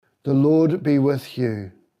The Lord be with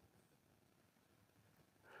you.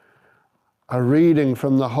 A reading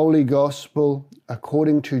from the Holy Gospel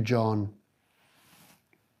according to John.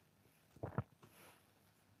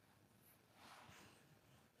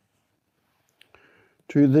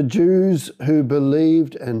 To the Jews who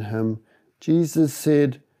believed in him, Jesus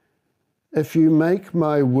said, "If you make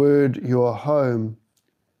my word your home,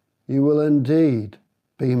 you will indeed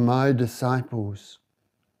be my disciples,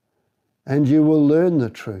 and you will learn the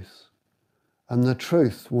truth, and the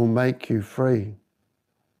truth will make you free."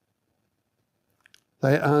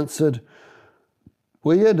 They answered,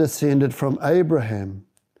 "We are descended from Abraham,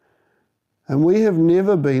 and we have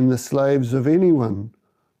never been the slaves of anyone.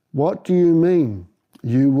 What do you mean,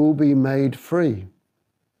 you will be made free?"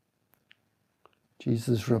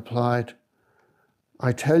 Jesus replied,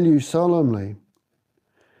 "I tell you solemnly,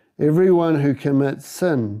 everyone who commits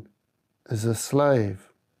sin is a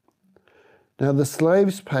slave. Now the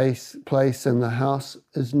slave's place in the house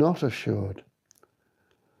is not assured,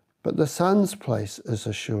 but the son's place is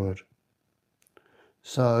assured.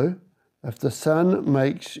 So, if the Son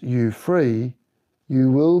makes you free,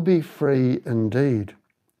 you will be free indeed.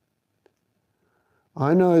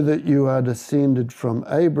 I know that you are descended from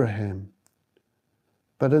Abraham,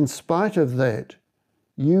 but in spite of that,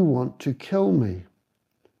 you want to kill me,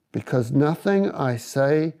 because nothing I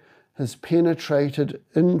say has penetrated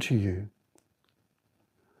into you.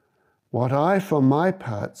 What I, for my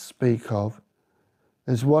part, speak of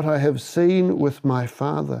is what I have seen with my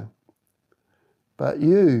Father. But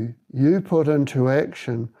you put into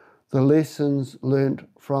action the lessons learnt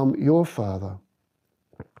from your father."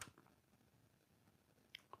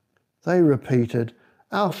 They repeated,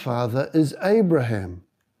 "Our father is Abraham."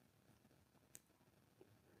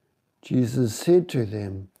 Jesus said to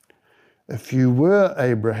them, "If you were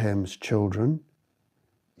Abraham's children,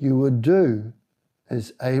 you would do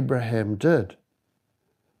as Abraham did.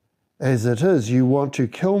 As it is, you want to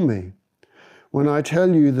kill me when I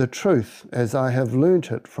tell you the truth as I have learnt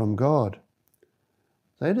it from God.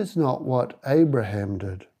 That is not what Abraham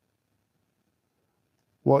did.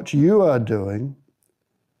 What you are doing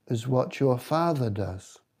is what your father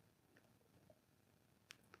does."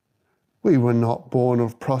 "We were not born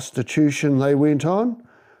of prostitution," they went on.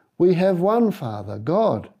 "We have one Father,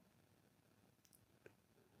 God."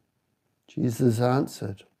 Jesus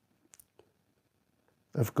answered,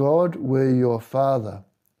 "If God were your Father,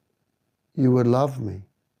 you would love me,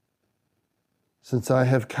 since I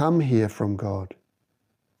have come here from God.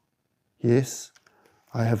 Yes,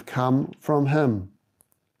 I have come from him.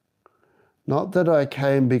 Not that I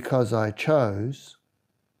came because I chose.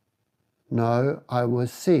 No, I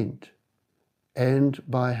was sent, and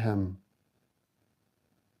by him."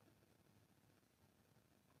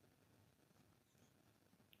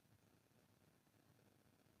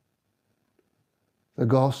 The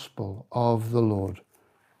Gospel of the Lord.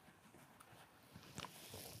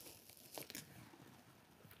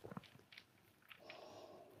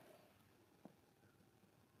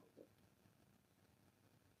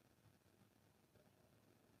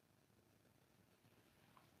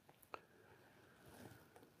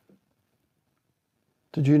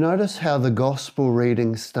 Did you notice how the Gospel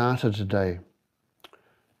reading started today?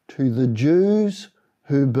 To the Jews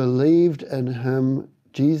who believed in him,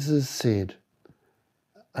 Jesus said,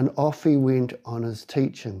 and off he went on his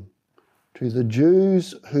teaching. To the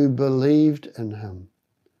Jews who believed in him.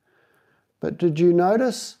 But did you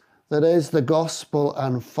notice that as the Gospel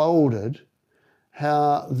unfolded,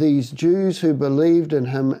 how these Jews who believed in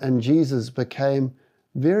him and Jesus became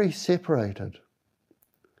very separated?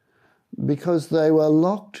 Because they were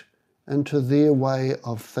locked into their way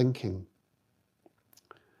of thinking.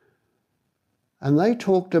 And they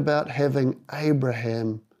talked about having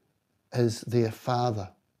Abraham as their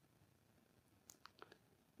father.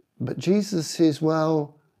 But Jesus says,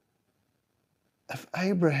 well, if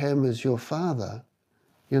Abraham is your father,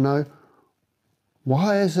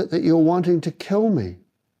 why is it that you're wanting to kill me?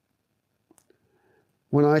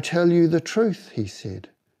 When I tell you the truth, he said,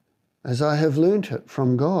 as I have learnt it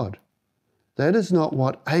from God. That is not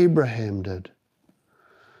what Abraham did.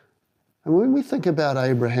 And when we think about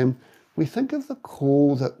Abraham, we think of the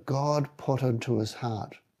call that God put into his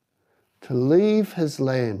heart to leave his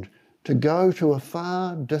land, to go to a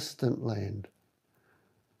far distant land,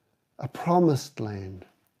 a promised land.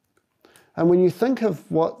 And when you think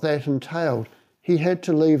of what that entailed, he had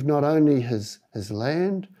to leave not only his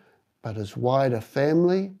land, but his wider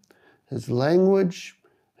family, his language,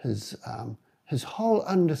 his whole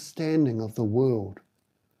understanding of the world,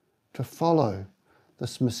 to follow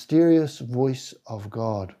this mysterious voice of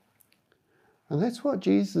God. And that's what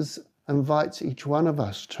Jesus invites each one of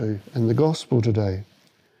us to in the gospel today.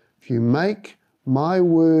 If you make my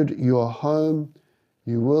word your home,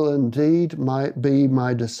 you will indeed be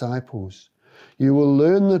my disciples. You will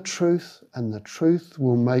learn the truth, and the truth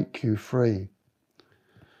will make you free.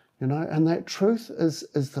 You know, and that truth is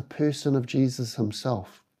the person of Jesus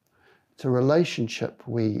himself. It's a relationship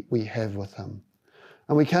we have with him.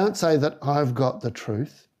 And we can't say that I've got the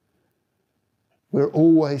truth. We're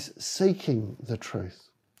always seeking the truth.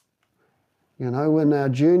 You know, in our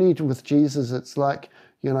journey with Jesus, it's like,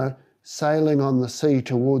 you know, sailing on the sea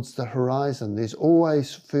towards the horizon. There's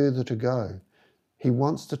always further to go. He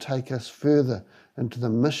wants to take us further into the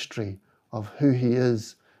mystery of who he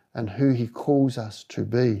is and who he calls us to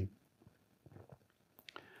be.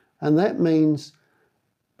 And that means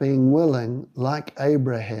being willing, like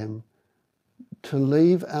Abraham, to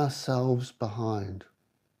leave ourselves behind,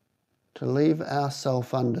 to leave our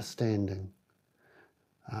self-understanding,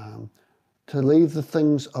 to leave the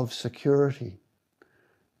things of security,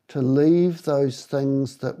 to leave those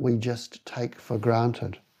things that we just take for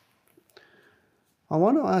granted. I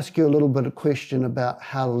want to ask you a little bit of question about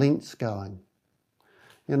how Lent's going.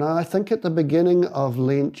 You know, I think at the beginning of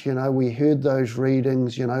Lent, you know, we heard those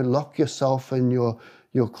readings, you know, lock yourself in your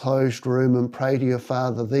closed room and pray to your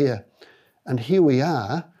Father there. And here we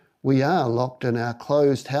are locked in our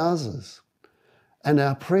closed houses, and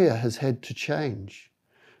our prayer has had to change.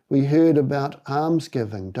 We heard about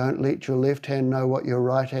almsgiving. Don't let your left hand know what your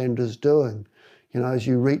right hand is doing, you know, as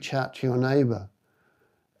you reach out to your neighbour.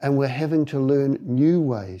 And we're having to learn new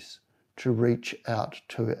ways to reach out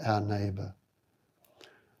to our neighbour.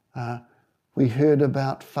 We heard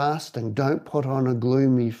about fasting. Don't put on a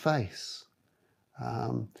gloomy face.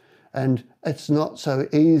 And it's not so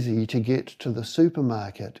easy to get to the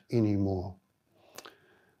supermarket anymore.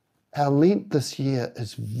 Our Lent this year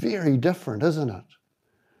is very different, isn't it?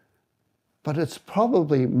 But it's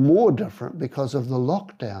probably more different because of the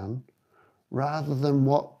lockdown rather than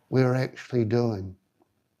what we're actually doing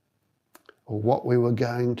or what we were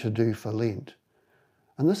going to do for Lent.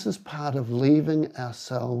 And this is part of leaving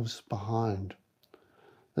ourselves behind.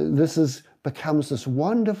 This becomes this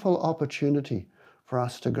wonderful opportunity for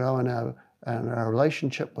us to grow in our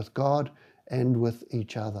relationship with God and with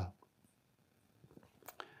each other.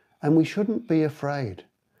 And we shouldn't be afraid.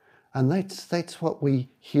 And that's what we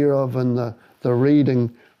hear of in the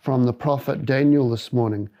reading from the prophet Daniel this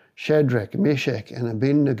morning. Shadrach, Meshach, and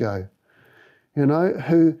Abednego, you know,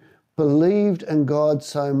 who believed in God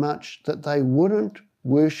so much that they wouldn't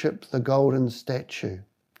worship the golden statue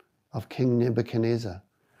of King Nebuchadnezzar.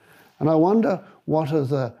 And I wonder, what are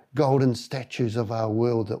the golden statues of our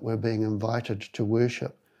world that we're being invited to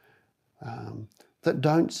worship that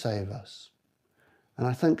don't save us? And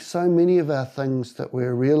I think so many of our things that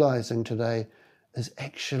we're realizing today is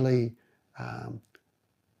actually,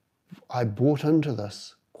 I bought into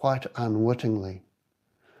this quite unwittingly.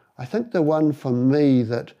 I think the one for me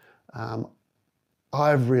that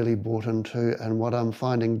I've really bought into, and what I'm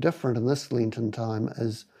finding different in this Lenten time,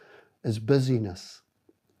 is busyness.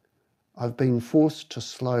 I've been forced to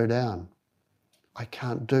slow down. I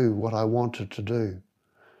can't do what I wanted to do.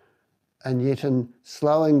 And yet in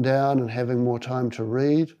slowing down and having more time to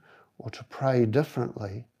read or to pray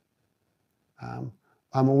differently, I'm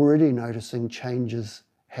already noticing changes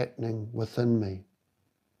happening within me.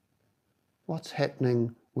 What's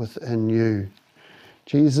happening within you?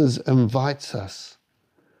 Jesus invites us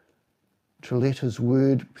to let his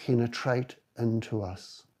word penetrate into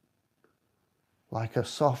us like a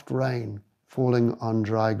soft rain falling on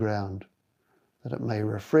dry ground, that it may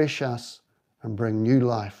refresh us and bring new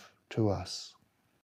life to us.